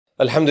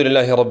الحمد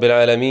لله رب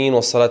العالمين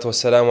والصلاة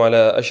والسلام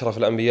على أشرف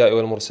الأنبياء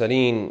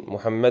والمرسلين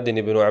محمد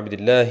بن عبد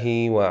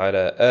الله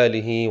وعلى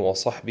آله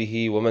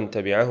وصحبه ومن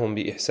تبعهم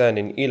بإحسان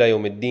إلى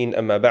يوم الدين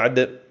أما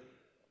بعد.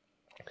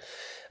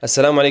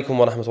 Assalamu alaikum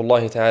wa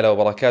rahmatullahi ta'ala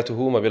wa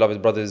barakatuhu, my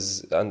beloved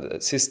brothers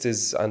and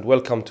sisters, and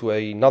welcome to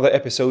another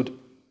episode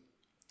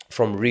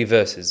from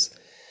Reverses,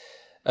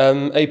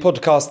 a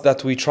podcast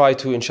that we try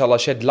to inshallah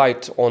shed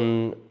light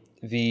on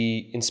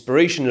the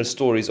inspirational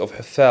stories of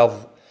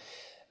Huffaz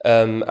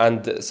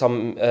and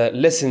some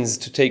lessons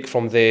to take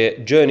from their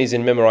journeys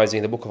in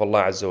memorizing the book of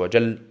Allah Azza wa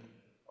Jal,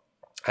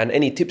 and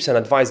any tips and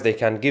advice they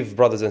can give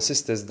brothers and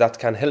sisters that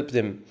can help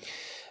them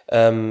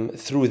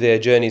through their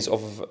journeys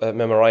of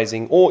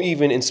memorizing, or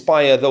even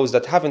inspire those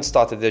that haven't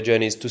started their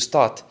journeys to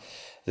start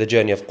the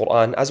journey of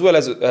Quran, as well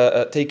as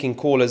taking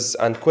callers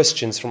and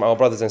questions from our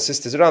brothers and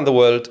sisters around the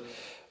world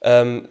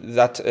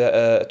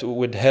that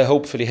would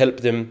hopefully help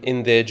them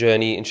in their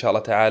journey,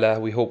 inshallah ta'ala.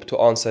 We hope to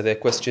answer their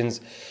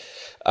questions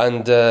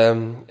and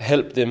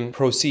help them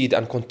proceed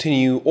and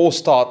continue or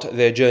start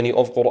their journey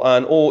of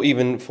Quran, or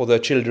even for their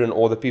children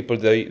or the people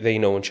they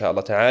know,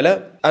 inshallah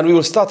ta'ala. And we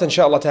will start,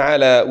 inshallah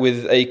ta'ala,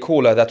 with a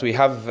caller that we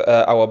have,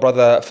 our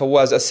brother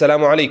Fawaz.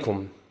 Assalamu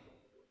alaikum.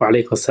 Wa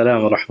alaikum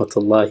assalam wa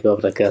rahmatullahi wa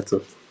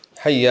barakatuh.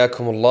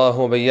 Hayyakum Allah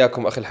wa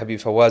bayyakum Akhil Habib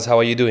Fawaz. How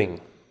are you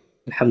doing?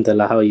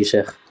 Alhamdulillah, how are you,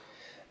 Sheikh?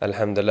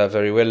 Alhamdulillah,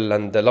 very well,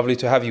 and lovely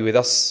to have you with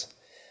us.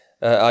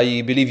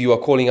 I believe you are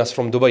calling us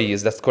from Dubai,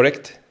 is that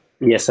correct?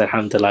 Yes,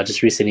 alhamdulillah. I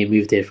just recently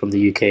moved here from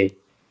the UK.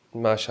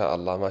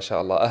 MashaAllah,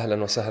 MashaAllah. Ahlan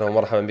wa sahlan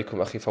wa marhaban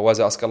bikum, Akhi Fawaz.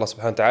 I ask Allah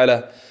subhanahu wa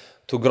ta'ala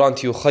to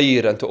grant you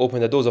khair and to open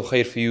the doors of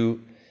khair for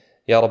you,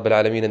 Ya Rabbil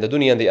Alameen, in the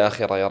dunya and the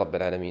akhirah, Ya Rabbil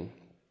Alameen.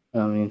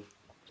 Ameen.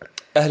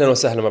 Ahlan wa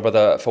sahlan, my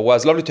brother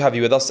Fawaz. Lovely to have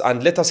you with us,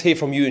 and let us hear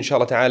from you,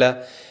 inshallah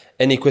ta'ala,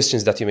 any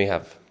questions that you may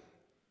have.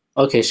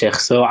 Okay, Sheikh.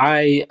 So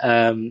I,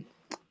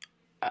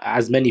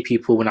 as many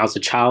people, when I was a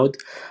child,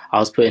 I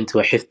was put into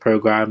a hifz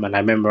program and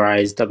I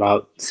memorized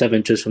about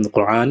 7 juz from the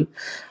Quran.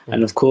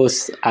 And of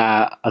course,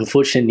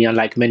 unfortunately,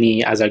 unlike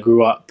many, as I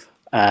grew up,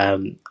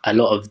 a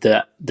lot of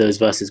those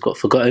verses got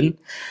forgotten.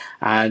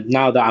 And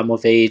now that I'm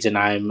of age and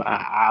I'm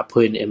at a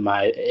point in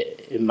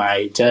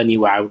my journey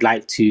where I would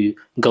like to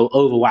go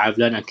over what I've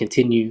learned and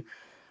continue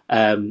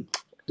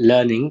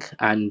learning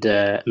and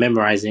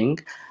memorizing,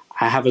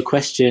 I have a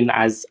question.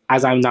 As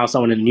I'm now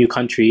someone in a new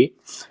country,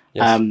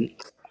 yes.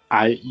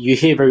 You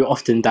hear very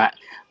often that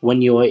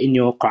when you're in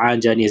your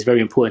Quran journey, it's very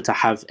important to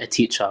have a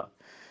teacher.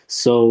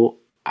 So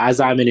as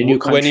I'm in a new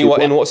country... When you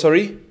are in what,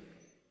 sorry?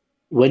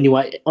 When you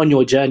are on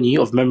your journey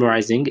of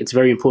memorizing, it's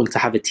very important to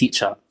have a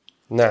teacher.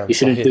 No, you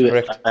shouldn't do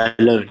it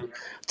alone,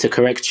 to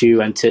correct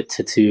you and to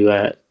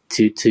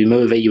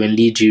motivate you and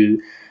lead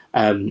you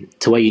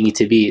to where you need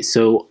to be.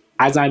 So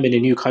as I'm in a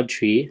new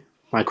country,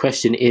 my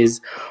question is,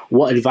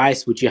 what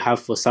advice would you have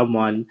for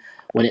someone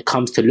when it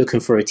comes to looking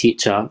for a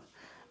teacher?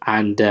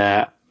 And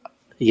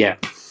yeah.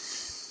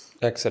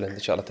 Excellent,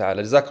 inshallah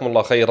ta'ala.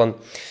 Jazakumullah khairan.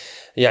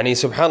 Yani,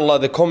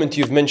 subhanallah, the comment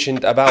you've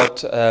mentioned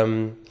about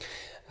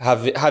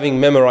having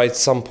memorized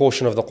some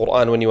portion of the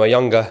Quran when you were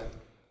younger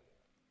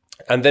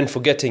and then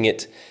forgetting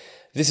it.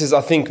 This is,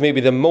 I think,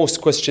 maybe the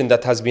most question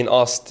that has been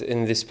asked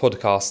in this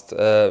podcast.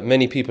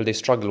 Many people, they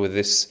struggle with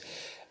this,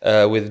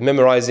 with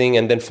memorizing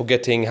and then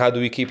forgetting. How do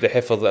we keep the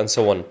hifz and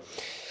so on?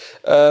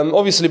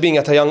 Obviously, being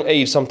at a young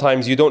age,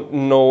 sometimes you don't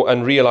know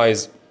and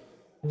realize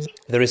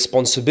the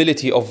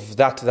responsibility of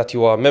that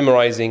you are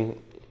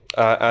memorizing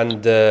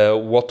and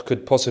what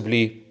could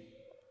possibly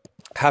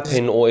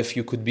happen, or if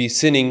you could be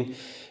sinning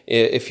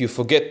if you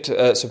forget,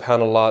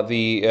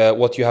 subhanallah,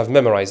 what you have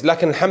memorized.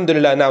 Like,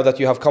 alhamdulillah, now that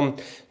you have come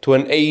to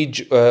an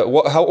age,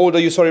 how old are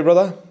you, sorry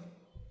brother?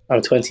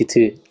 I'm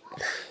 22.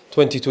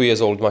 22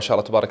 years old,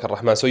 mashallah, tabarak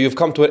ar-Rahman. So you've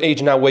come to an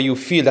age now where you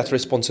feel that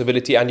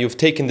responsibility and you've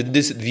taken the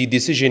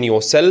decision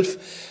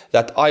yourself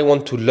that I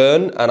want to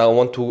learn and I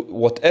want to,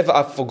 whatever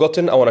I've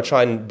forgotten, I want to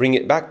try and bring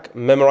it back,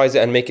 memorize it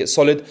and make it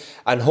solid,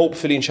 and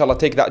hopefully, inshallah,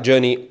 take that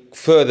journey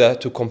further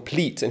to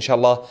complete,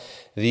 inshallah,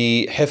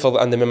 the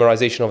hifz and the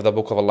memorization of the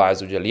book of Allah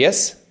Azza wa Jal.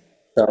 Yes?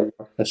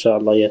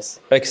 Inshallah, yes.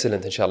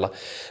 Excellent, inshallah.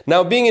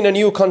 Now, being in a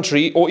new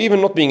country, or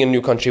even not being in a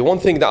new country, one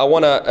thing that I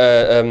want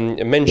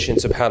to mention,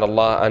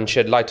 subhanallah, and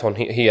shed light on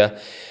here,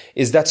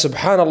 is that,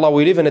 subhanallah,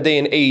 we live in a day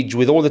and age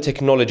with all the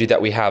technology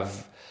that we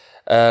have,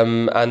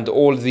 and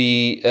all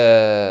the,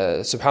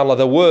 subhanallah,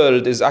 the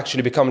world is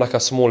actually become like a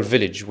small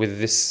village with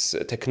this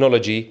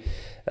technology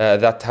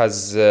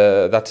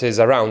that is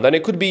around. And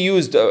it could be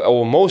used,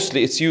 or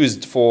mostly it's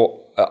used for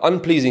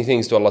unpleasing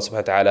things to Allah subhanahu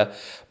wa ta'ala,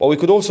 but we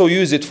could also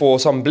use it for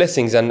some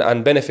blessings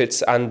and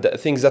benefits and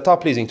things that are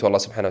pleasing to Allah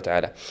subhanahu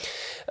wa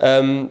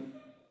ta'ala.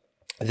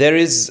 There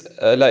is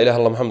La ilaha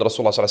illallah Muhammad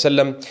Rasulullah sallallahu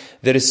alaihi wasallam.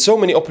 There is so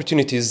many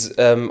opportunities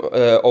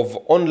of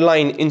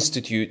online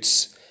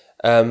institutes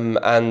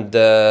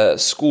and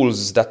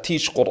schools that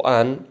teach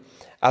Quran,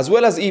 as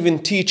well as even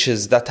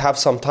teachers that have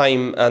some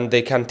time and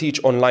they can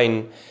teach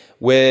online,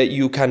 where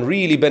you can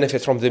really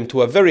benefit from them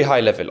to a very high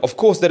level. Of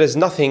course, there is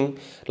nothing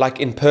like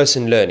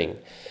in-person learning.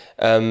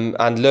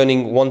 and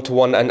learning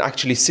one-to-one and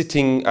actually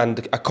sitting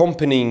and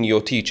accompanying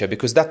your teacher,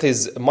 because that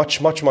is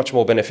much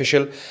more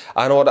beneficial.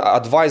 And I would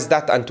advise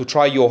that and to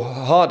try your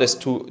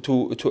hardest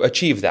to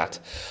achieve that.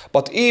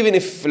 But even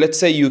if, let's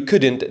say, you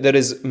couldn't, there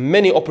is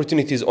many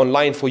opportunities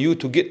online for you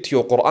to get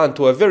your Quran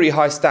to a very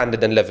high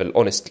standard and level,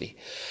 honestly.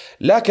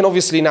 Lakin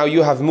obviously now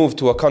you have moved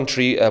to a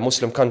country, a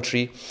Muslim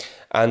country,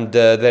 and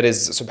there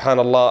is,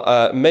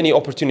 subhanallah, many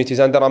opportunities,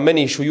 and there are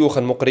many shuyukh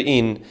and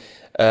muqri'een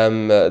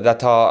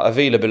that are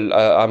available,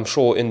 I'm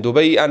sure, in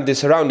Dubai and the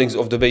surroundings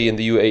of Dubai in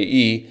the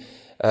UAE,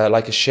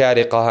 like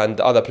Sharqa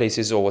and other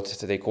places, or what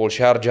they call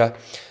Sharjah.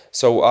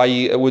 So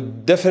I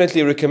would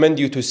definitely recommend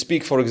you to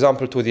speak, for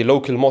example, to the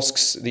local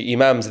mosques, the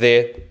imams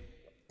there.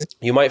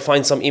 You might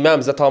find some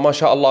imams that are,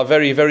 mashallah,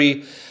 very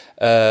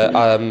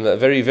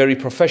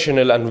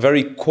professional and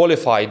very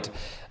qualified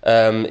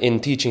in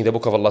teaching the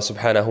book of Allah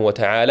subhanahu wa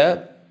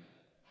ta'ala.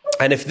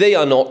 And if they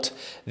are not,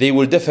 they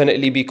will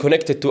definitely be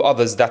connected to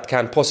others that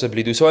can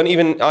possibly do so. And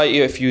even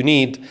if you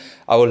need,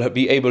 I will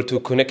be able to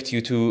connect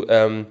you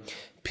to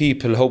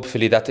people,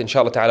 hopefully, that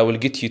inshallah ta'ala will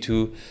get you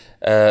to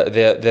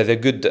the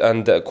good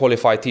and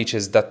qualified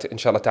teachers that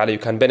inshallah ta'ala you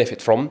can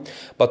benefit from.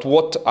 But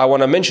what I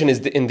want to mention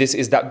is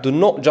that do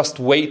not just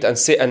wait and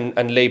sit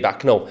and lay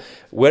back. No,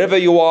 wherever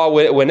you are,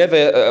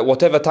 whenever,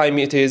 whatever time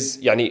it is,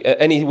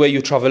 anywhere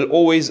you travel,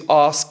 always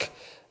ask.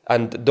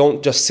 And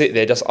don't just sit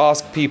there, just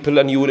ask people,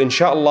 and you will,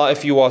 inshallah,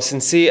 if you are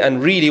sincere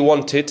and really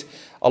want it,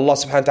 Allah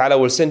subhanahu wa ta'ala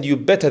will send you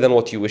better than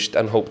what you wished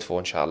and hoped for,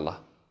 inshallah.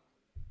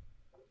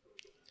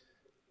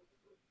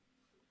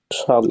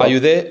 Inshallah. Are you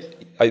there?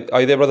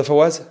 Are you there, Brother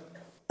Fawaz?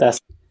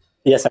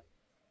 Yes.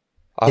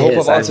 I hope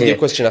I've answered your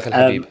question, Akhil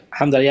Habib.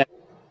 Alhamdulillah.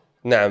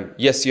 Naam.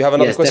 Yes, you have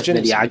another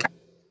question?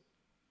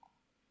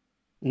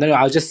 No,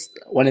 I just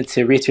wanted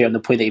to reiterate on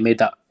the point that you made,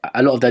 that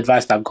a lot of the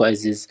advice that I've got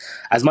is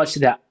as much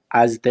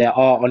as there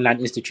are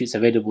online institutes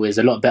available, is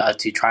a lot better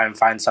to try and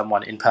find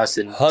someone in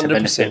person.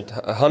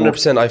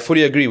 100%. I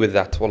fully agree with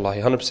that.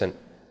 Wallahi, 100%.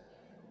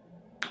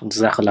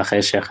 Jazakallah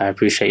khair, Shaykh. I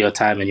appreciate your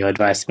time and your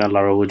advice. May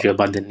Allah reward you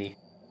abundantly.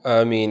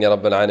 Ameen, Ya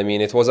Rabbil Alameen.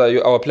 It was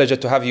our pleasure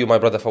to have you, my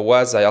brother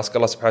Fawaz. I ask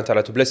Allah subhanahu wa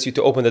ta'ala to bless you,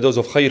 to open the doors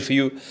of khair for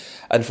you,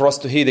 and for us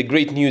to hear the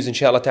great news,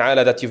 inshallah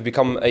ta'ala, that you've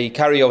become a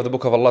carrier of the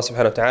book of Allah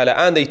subhanahu wa ta'ala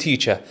and a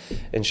teacher,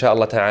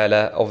 inshallah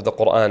ta'ala, of the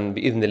Quran,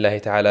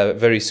 bi'idhnillahi ta'ala,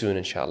 very soon,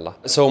 inshallah.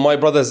 So my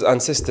brothers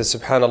and sisters,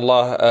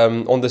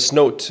 subhanallah, on this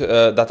note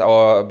that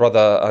our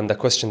brother and the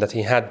question that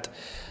he had,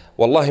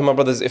 wallahi, my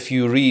brothers, if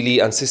you really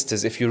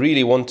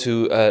want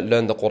to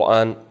learn the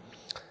Quran,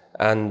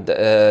 and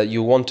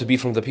you want to be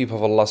from the people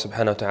of Allah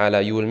subhanahu wa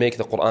ta'ala, you will make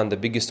the Quran the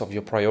biggest of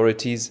your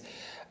priorities,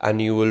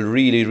 and you will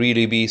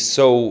really be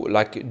so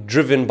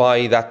driven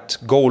by that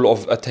goal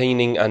of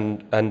attaining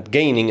and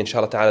gaining,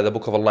 inshallah ta'ala, the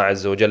book of Allah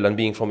azza wa jalla, and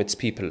being from its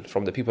people,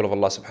 from the people of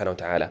Allah subhanahu wa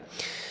ta'ala.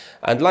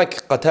 And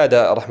like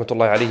Qatada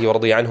rahmatullahi alayhi wa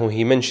radiya anhu,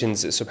 he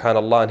mentions,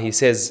 subhanallah, and he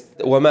says,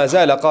 وَمَا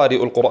زَالَ قَارِئُ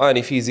الْقُرْآنِ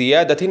فِي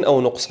زِيَادَةٍ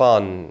أَوْ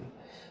نُقْصَانٍ,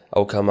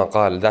 أو كما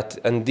قال, that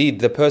indeed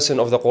the person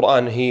of the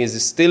Quran, he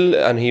is still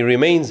and he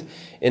remains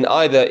in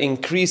either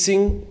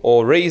increasing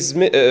or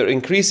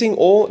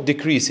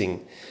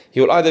decreasing.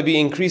 He will either be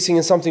increasing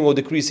in something or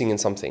decreasing in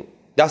something.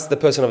 That's the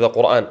person of the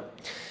Quran.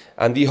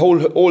 And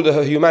all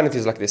the humanity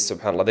is like this,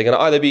 subhanAllah. They're going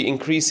to either be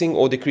increasing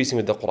or decreasing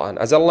with the Quran.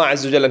 As Allah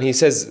Azza wa Jalla, and He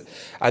says,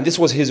 and this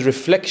was His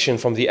reflection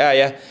from the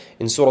ayah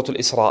in Surah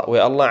Al-Isra,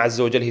 where Allah Azza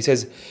wa Jalla, He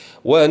says,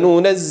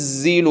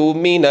 وَنُنَزِّلُ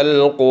مِنَ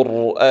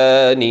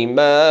الْقُرْآنِ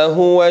مَا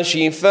هُوَ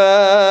شِفَاءٌ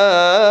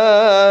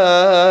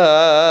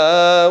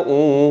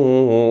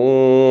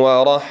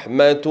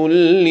وَرَحْمَةٌ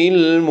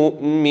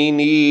لِلْمُؤْمِنِينَ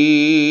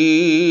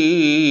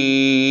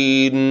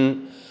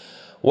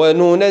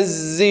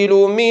وَنُنَزِّلُ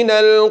مِنَ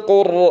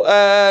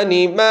الْقُرْآنِ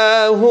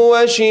مَا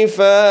هُوَ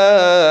شِفَاءٌ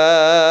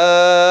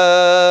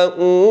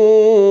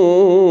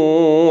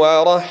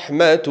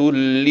وَرَحْمَةٌ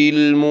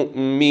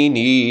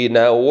لِلْمُؤْمِنِينَ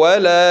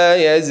وَلَا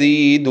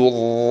يَزِيدُ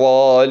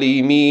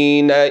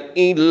الظَّالِمِينَ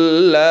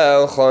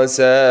إِلَّا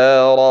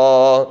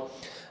خَسَارًا.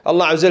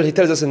 Allah Azza wa Jalla, He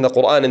tells us in the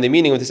Quran, in the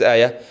meaning of this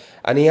ayah,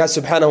 and He has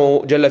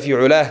subhanahu jalla fi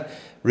ulah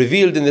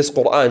revealed in this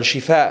Quran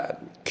shifa,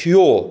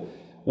 cure,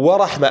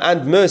 ورحمة,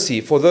 and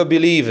mercy for the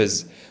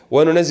believers.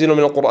 وَنُنَزِّلُ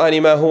مِنَ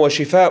الْقُرْآنِ مَا هُوَ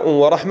شِفَاءٌ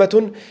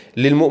وَرَحْمَةٌ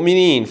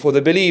لِلْمُؤْمِنِينَ, for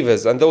the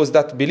believers and those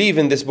that believe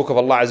in this book of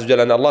Allah Azza wa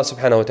Jalla and Allah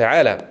subhanahu wa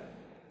ta'ala.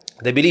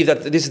 They believe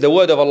that this is the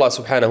word of Allah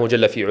subhanahu wa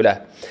jalla fi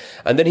ulah.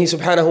 And then He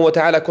subhanahu wa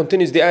ta'ala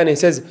continues the ayah and He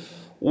says,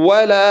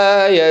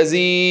 وَلَا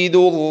يَزِيدُ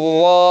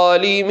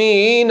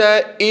الظَّالِمِينَ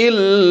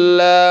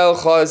إِلَّا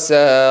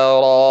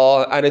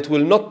خَسَارًا, and it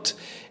will not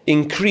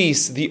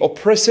increase the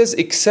oppressors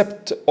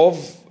except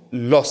of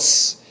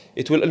loss.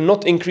 It will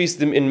not increase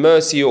them in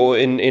mercy or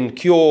in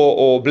cure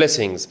or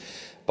blessings,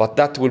 but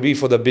that will be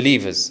for the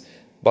believers.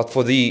 But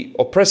for the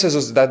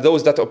oppressors, that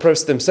those that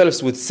oppress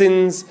themselves with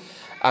sins,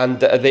 and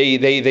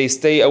they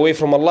stay away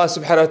from Allah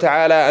subhanahu wa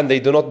ta'ala, and they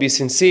do not be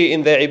sincere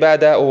in their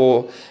ibadah,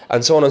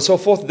 and so on and so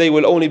forth, they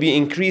will only be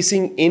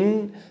increasing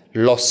in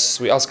loss.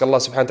 We ask Allah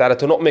subhanahu wa ta'ala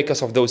to not make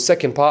us of those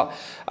second part,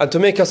 and to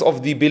make us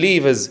of the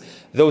believers,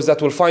 those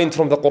that will find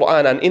from the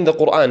Quran and in the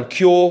Quran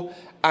cure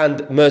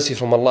and mercy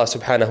from Allah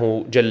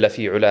subhanahu jalla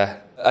fi ulah.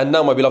 And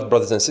now, my beloved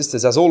brothers and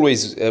sisters, as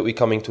always, we're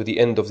coming to the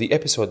end of the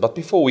episode. But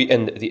before we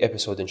end the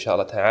episode,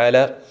 inshallah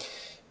ta'ala,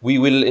 we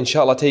will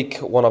inshallah take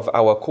one of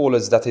our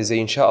callers that is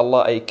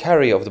inshallah a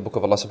carrier of the book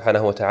of Allah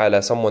subhanahu wa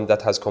ta'ala, someone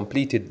that has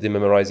completed the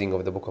memorizing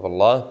of the book of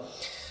Allah.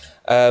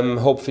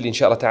 Hopefully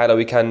inshallah ta'ala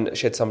we can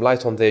shed some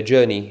light on their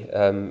journey,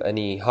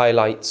 any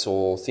highlights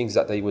or things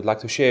that they would like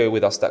to share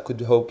with us that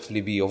could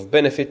hopefully be of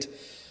benefit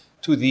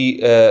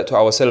to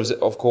ourselves,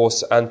 of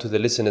course, and to the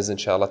listeners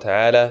inshallah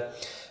ta'ala.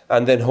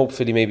 And then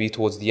hopefully maybe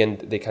towards the end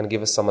they can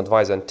give us some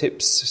advice and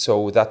tips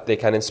so that they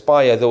can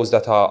inspire those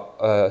that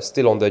are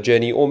still on their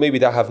journey, or maybe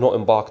that have not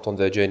embarked on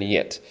their journey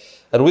yet.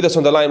 And with us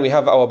on the line we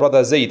have our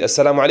brother Zaid.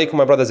 Assalamu alaikum,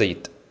 my brother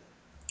Zaid.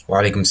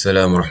 Wa alaikum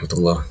salam wa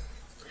rahmatullah.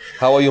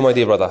 How are you, my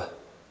dear brother?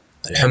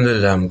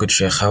 Alhamdulillah, I'm good,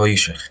 Sheikh. How are you,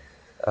 Sheikh?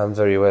 I'm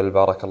very well,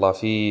 barakallah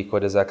feek wa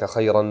jazaka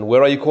khayran.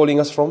 Where are you calling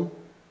us from?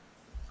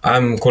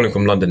 I'm calling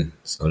from London,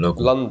 so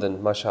local.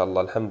 London,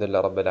 mashallah,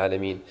 alhamdulillah, rabbil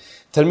alameen.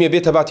 Tell me a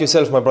bit about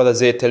yourself, my brother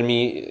Zaid. Tell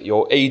me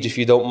your age, if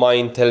you don't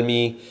mind. Tell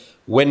me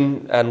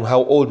when and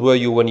how old were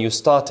you when you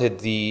started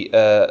the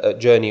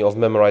journey of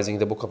memorizing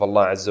the book of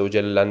Allah Azza wa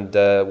Jal, and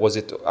was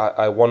it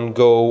at one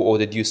go, or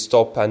did you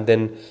stop? And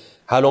then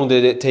how long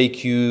did it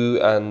take you,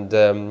 and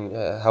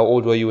how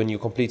old were you when you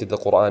completed the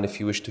Quran?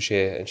 If you wish to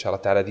share, inshallah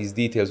ta'ala, these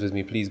details with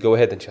me, please go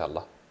ahead,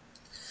 inshallah.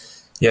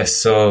 Yes,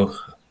 so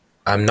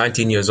I'm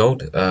 19 years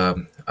old,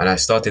 and I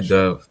started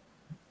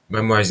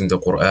memorizing the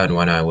Quran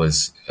when I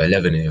was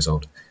 11 years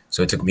old.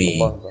 So it took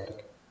me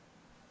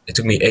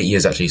 8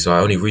 years actually. So I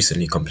only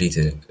recently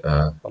completed it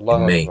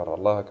in May.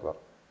 Allah Akbar.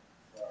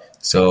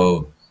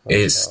 So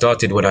it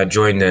started when I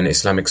joined an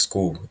Islamic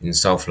school in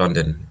South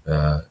London,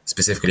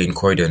 specifically in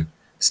Croydon.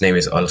 Its name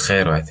is Al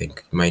Khair, I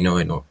think. You may know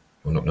it or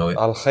not know it.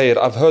 Al Khair.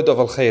 I've heard of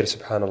Al Khair.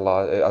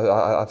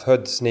 Subhanallah. I've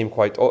heard this name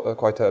quite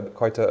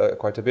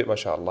a bit.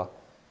 MashaAllah.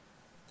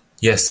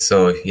 Yes.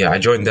 So yeah, I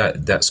joined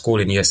that school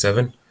in year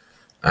 7.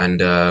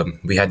 And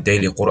we had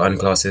daily Quran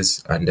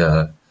classes, and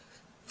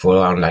for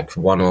around like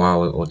 1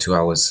 hour or 2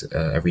 hours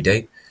every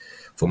day,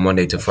 from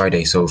Monday to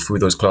Friday. So through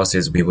those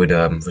classes, we would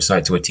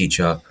recite to a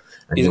teacher.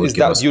 And is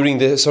that during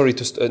the? Sorry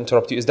to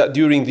interrupt you. Is that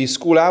during the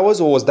school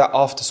hours, or was that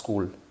after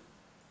school?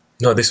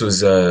 No, this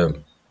was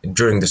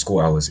during the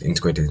school hours,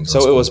 integrated into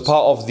So it was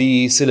part of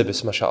the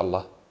syllabus,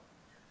 mashallah.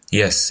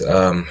 Yes.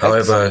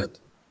 However,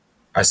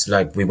 as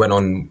we went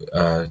on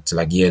to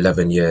like year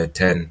 11, year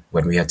 10,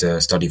 when we had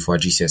to study for our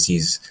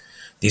GCSEs.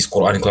 These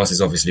Quran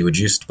classes obviously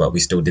reduced, but we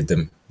still did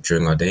them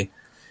during our day.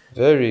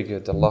 Very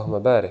good.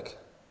 Allahumma barik.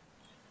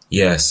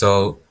 Yeah,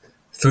 so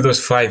through those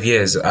 5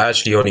 years, I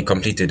actually only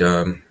completed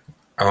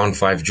around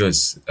 5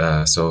 juz,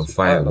 so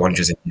 1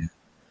 juz a year.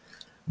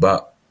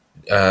 But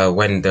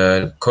when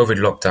the COVID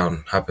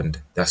lockdown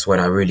happened, that's when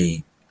I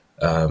really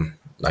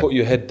put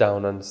your head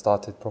down and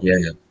started properly.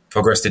 Yeah,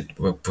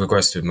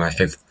 progressed with my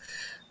hifz.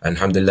 And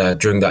alhamdulillah,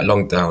 during that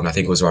lockdown, I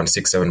think it was around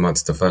 6-7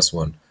 months, the first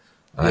one.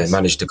 I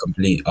managed to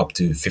complete up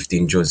to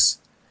 15 juz.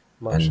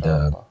 And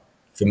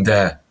from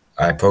there,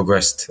 I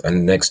progressed.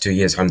 And the next 2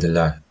 years,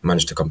 alhamdulillah,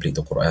 managed to complete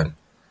the Quran.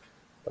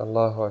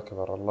 Allahu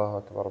Akbar, Allahu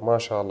Akbar.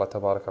 MashaAllah,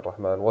 Tabarak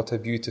ar-Rahman. What a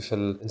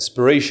beautiful,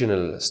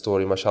 inspirational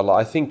story, MashaAllah.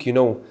 I think,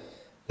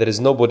 there is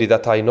nobody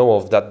that I know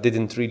of that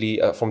didn't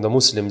really, from the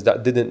Muslims,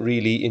 that didn't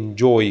really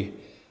enjoy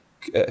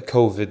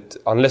COVID.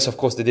 Unless, of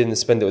course, they didn't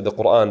spend it with the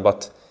Quran.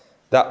 But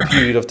that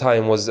period of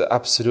time was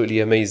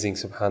absolutely amazing,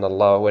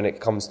 subhanallah, when it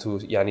comes to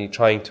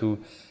trying to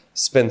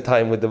spend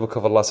time with the book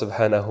of Allah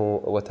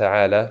subhanahu wa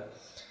ta'ala.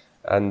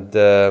 And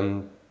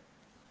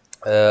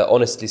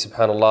honestly,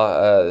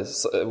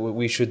 subhanallah,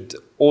 we should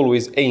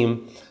always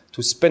aim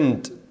to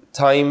spend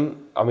time.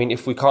 I mean,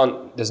 if we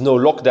can't, there's no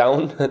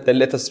lockdown, then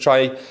let us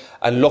try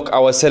and lock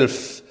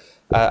ourselves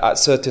at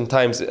certain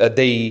times a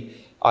day,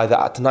 either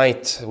at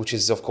night, which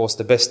is of course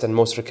the best and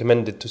most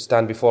recommended, to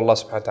stand before Allah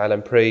subhanahu wa ta'ala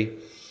and pray,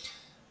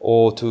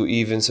 or to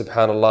even,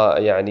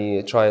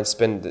 subhanallah, try and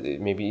spend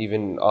maybe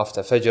even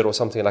after Fajr or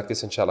something like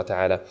this, inshallah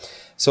ta'ala.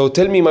 So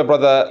tell me, my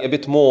brother, a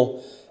bit more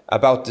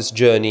about this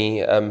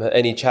journey,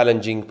 any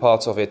challenging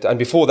parts of it. And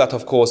before that,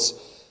 of course,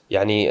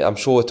 I'm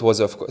sure it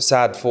was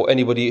sad for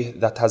anybody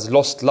that has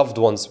lost loved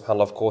ones,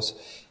 subhanallah, of course,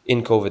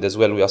 in COVID as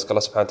well. We ask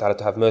Allah subhanahu wa ta'ala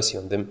to have mercy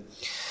on them.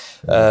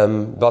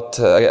 But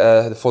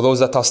for those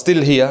that are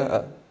still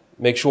here,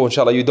 make sure,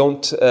 inshallah, you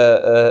don't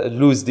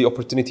lose the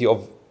opportunity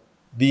of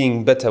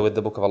being better with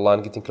the book of Allah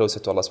and getting closer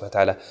to Allah subhanahu wa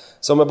ta'ala.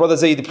 So my brother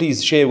Zaid,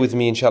 please share with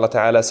me, inshallah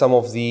ta'ala, some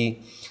of the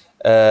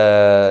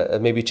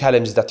maybe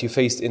challenges that you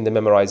faced in the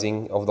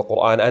memorizing of the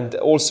Quran. And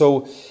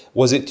also,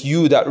 was it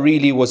you that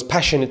really was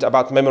passionate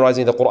about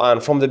memorizing the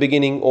Quran from the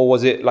beginning, or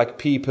was it like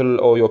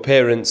people or your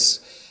parents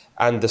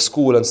and the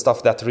school and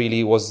stuff that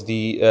really was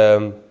the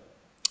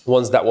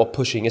ones that were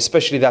pushing?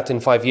 Especially that in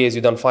 5 years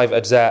you done 5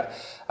 ajza,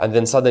 and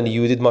then suddenly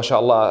you did,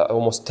 mashallah,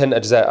 almost 10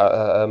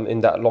 ajza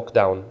in that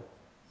lockdown.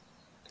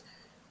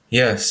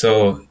 Yeah,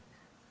 so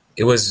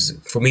it was,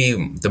 for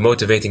me, the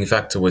motivating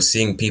factor was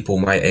seeing people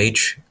my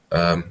age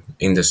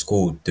in the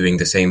school doing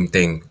the same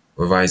thing,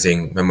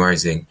 revising,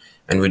 memorizing,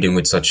 and reading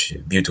with such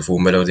beautiful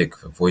melodic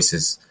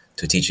voices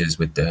to teachers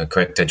with the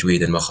correct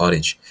tajweed and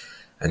makharij.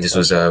 And this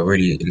was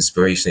really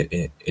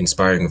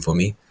inspiring for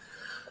me.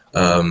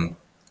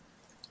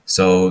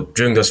 So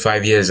during those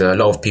 5 years, a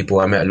lot of people,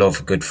 I met a lot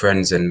of good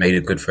friends and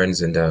made good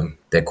friends, and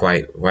they're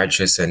quite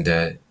righteous, and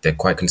they're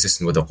quite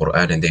consistent with the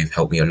Quran, and they've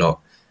helped me a lot,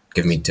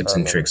 give me tips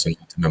and tricks on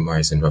how to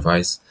memorize and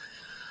revise.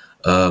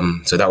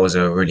 So that was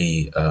a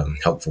really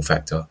helpful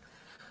factor.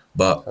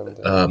 But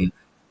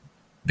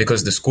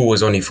because the school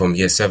was only from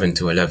year 7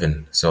 to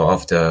 11, so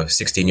after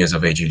 16 years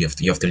of age, you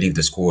have to leave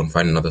the school and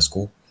find another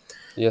school.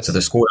 Yes. So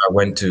the school I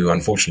went to,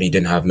 unfortunately,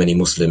 didn't have many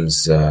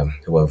Muslims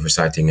who were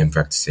reciting and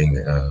practicing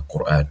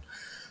Quran.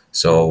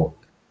 So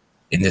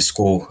in this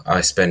school,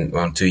 I spent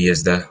around 2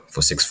 years there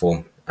for sixth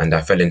form, and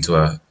I fell into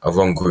a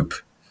wrong group,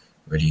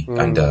 really.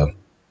 And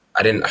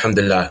I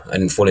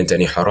didn't fall into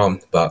any haram,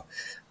 but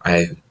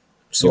I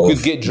You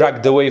could get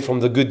dragged away from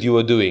the good you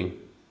were doing.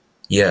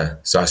 Yeah,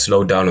 so I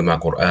slowed down with my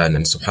Quran,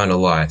 and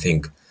subhanAllah, I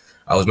think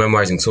I was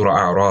memorizing Surah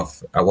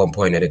A'raf at one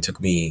point, and it took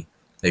me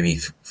maybe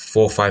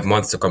 4 or 5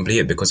 months to complete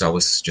it because I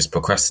was just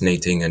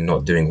procrastinating and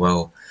not doing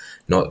well,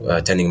 not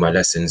attending my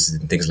lessons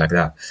and things like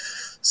that.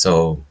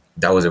 So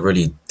that was a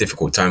really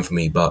difficult time for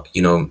me. But,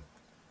 you know,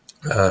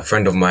 a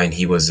friend of mine,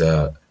 he was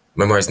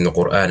memorizing the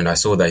Quran, and I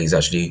saw that he's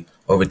actually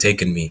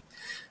overtaken me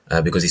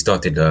because he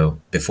started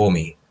before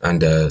me.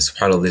 And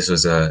subhanAllah, this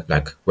was a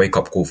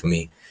wake-up call for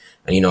me.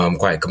 And, you know, I'm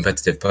quite a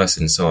competitive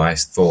person, so I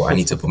thought I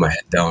need to put my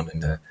head down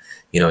and,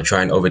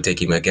 try and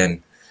overtake him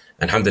again.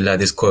 And alhamdulillah,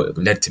 this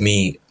led to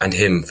me and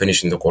him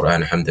finishing the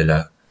Quran,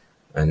 alhamdulillah.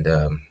 And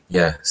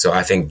so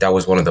I think that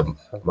was one of the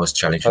most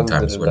challenging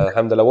times.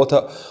 Alhamdulillah,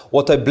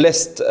 what a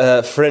blessed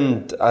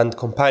friend and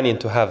companion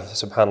to have,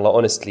 subhanAllah,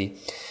 honestly.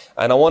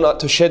 And I want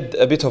to shed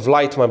a bit of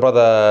light, my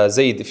brother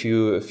Zaid, if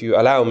you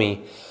allow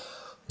me,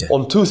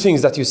 on two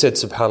things that you said,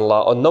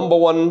 subhanAllah. On number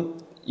one,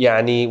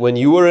 when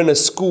you were in a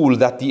school,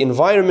 that the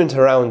environment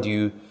around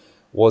you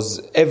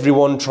was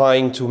everyone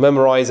trying to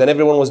memorize and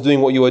everyone was doing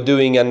what you were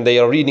doing, and they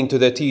are reading to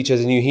their teachers,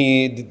 and you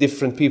hear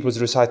different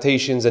people's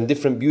recitations and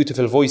different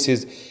beautiful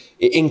voices.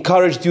 It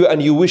encouraged you,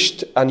 and you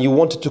wished and you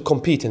wanted to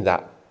compete in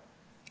that,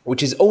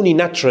 which is only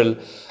natural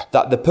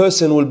that the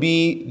person will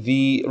be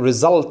the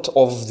result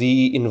of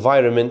the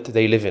environment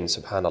they live in,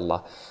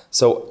 subhanAllah.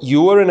 So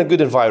you were in a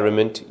good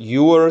environment,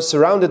 you were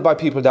surrounded by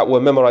people that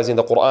were memorizing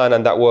the Quran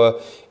and that were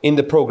in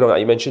the program that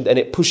you mentioned, and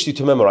it pushed you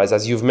to memorize,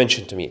 as you've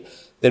mentioned to me.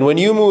 Then when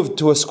you moved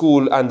to a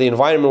school and the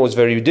environment was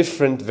very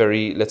different,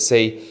 very, let's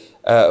say,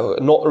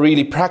 not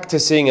really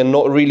practicing and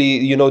not really,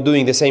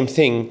 doing the same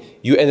thing,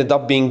 you ended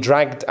up being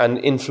dragged and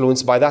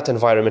influenced by that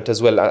environment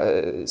as well,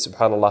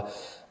 subhanAllah.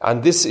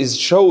 And this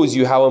shows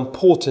you how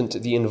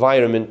important the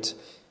environment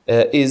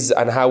is,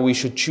 and how we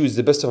should choose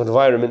the best of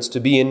environments to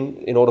be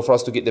in order for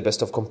us to get the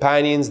best of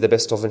companions, the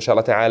best of,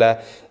 inshallah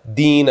ta'ala,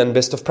 deen, and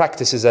best of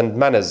practices and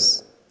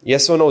manners.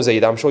 Yes or no,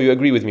 Zaid? I'm sure you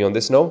agree with me on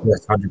this, no?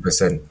 Yes,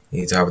 100%.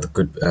 You need to have the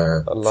good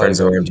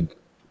friends around you.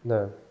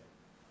 No.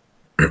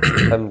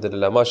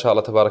 Alhamdulillah,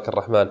 mashallah, tabarak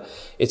ar-Rahman.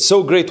 It's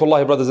so great,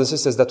 wallahi, brothers and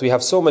sisters, that we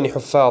have so many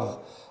huffaz,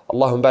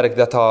 Allahumma barak,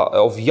 that are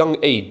of young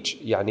age,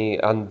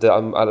 and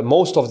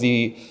most of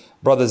the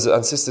brothers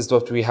and sisters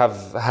that we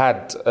have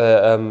had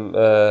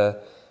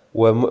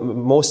were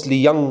mostly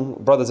young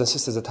brothers and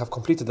sisters that have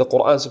completed the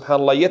Quran,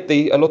 subhanAllah, yet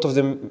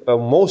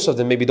most of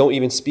them maybe don't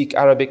even speak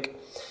Arabic,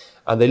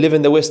 and they live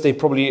in the West,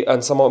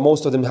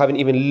 most of them haven't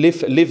even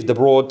lived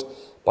abroad,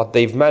 but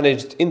they've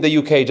managed in the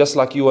UK, just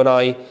like you and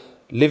I,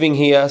 living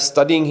here,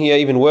 studying here,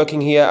 even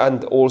working here,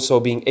 and also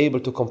being able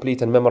to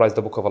complete and memorize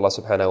the book of Allah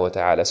subhanahu wa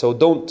ta'ala. So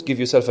don't give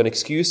yourself an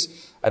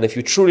excuse, and if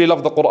you truly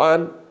love the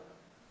Quran,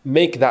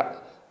 make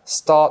that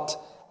start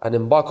and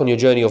embark on your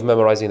journey of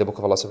memorizing the book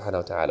of Allah subhanahu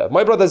wa ta'ala.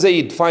 My brother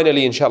Zaid,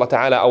 finally, inshallah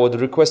ta'ala, I would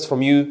request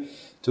from you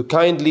to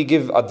kindly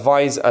give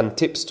advice and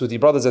tips to the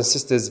brothers and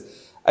sisters.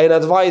 An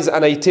advice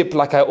and a tip,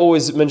 like I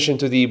always mention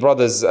to the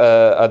brothers,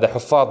 the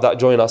huffaz that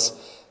join us,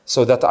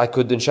 so that I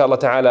could, inshallah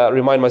ta'ala,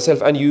 remind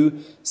myself and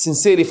you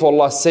sincerely for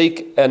Allah's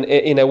sake, and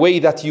in a way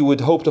that you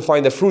would hope to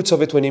find the fruits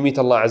of it when you meet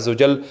Allah Azza wa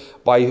Jal,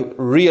 by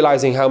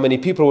realizing how many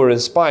people were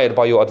inspired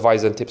by your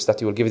advice and tips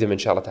that you will give them,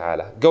 inshallah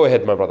ta'ala. Go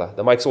ahead, my brother.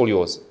 The mic's all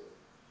yours.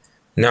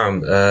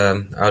 Now,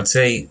 I would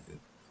say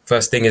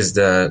first thing is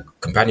the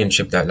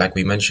companionship that, like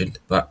we mentioned.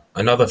 But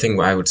another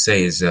thing I would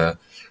say is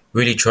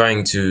really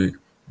trying to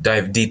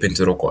dive deep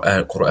into the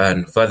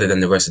Quran further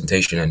than the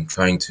recitation, and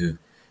trying to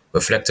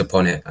reflect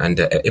upon it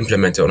and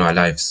implement it on our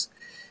lives.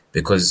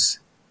 Because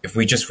if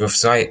we just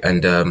recite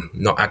and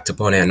not act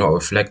upon it and not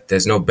reflect,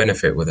 there's no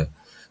benefit with it.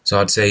 So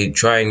I'd say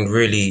try and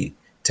really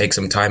take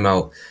some time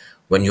out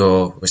when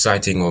you're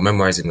reciting or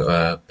memorizing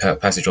a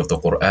passage of the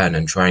Quran,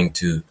 and trying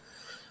to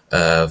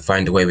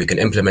find a way we can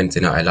implement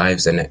in our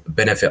lives and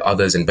benefit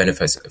others and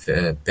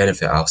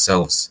benefit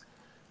ourselves.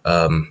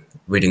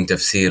 Reading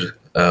tafsir,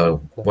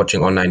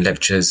 watching online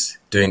lectures,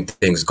 doing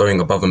things, going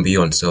above and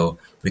beyond, so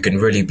we can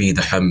really be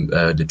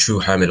the true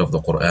hamil of the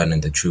Quran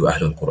and the true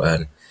Ahlul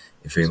Quran,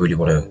 if we really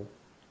want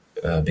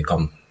to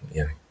become,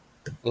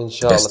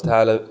 inshallah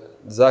ta'ala.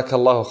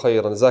 Jazakallahu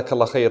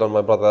khairan,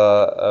 my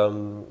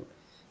brother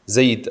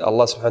Zaid,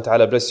 Allah subhanahu wa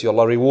ta'ala bless you,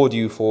 Allah reward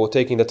you for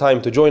taking the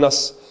time to join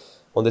us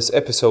on this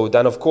episode.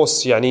 And of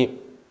course,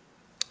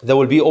 there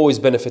will be always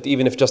benefit,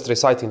 even if just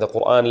reciting the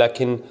Quran,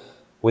 lakin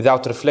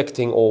without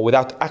reflecting or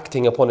without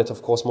acting upon it,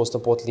 of course, most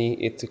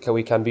importantly,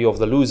 we can be of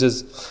the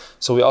losers.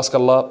 So we ask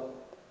Allah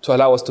to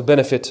allow us to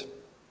benefit.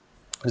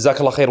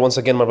 Jazakallah khair once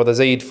again, my brother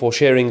Zaid, for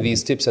sharing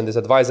these tips and this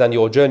advice and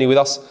your journey with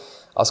us.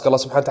 Ask Allah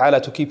subhanahu wa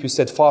ta'ala to keep you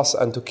steadfast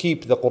and to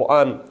keep the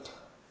Quran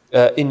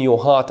in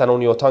your heart and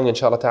on your tongue,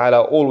 inshallah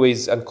ta'ala,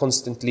 always and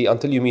constantly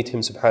until you meet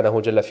Him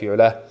subhanahu jalla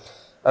fi'ulah.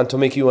 And to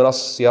make you and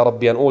us, Ya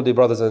Rabbi, and all the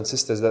brothers and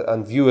sisters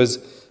and viewers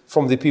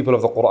from the people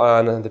of the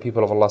Quran and the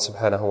people of Allah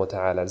subhanahu wa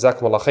ta'ala.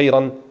 Jazakumullah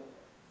khairan,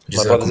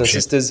 my brothers and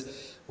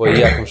sisters.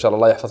 وإياكم إن شاء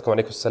الله يحفظكم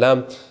عليكم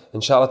السلام.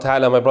 Inshallah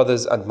ta'ala, my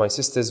brothers and my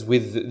sisters,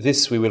 with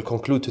this we will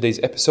conclude today's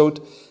episode,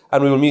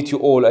 and we will meet you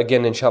all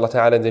again inshallah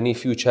ta'ala in the near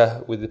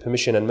future with the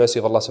permission and mercy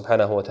of Allah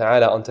subhanahu wa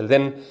ta'ala. Until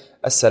then,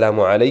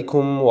 assalamu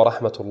alaikum wa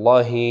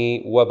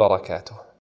rahmatullahi wa barakatuh.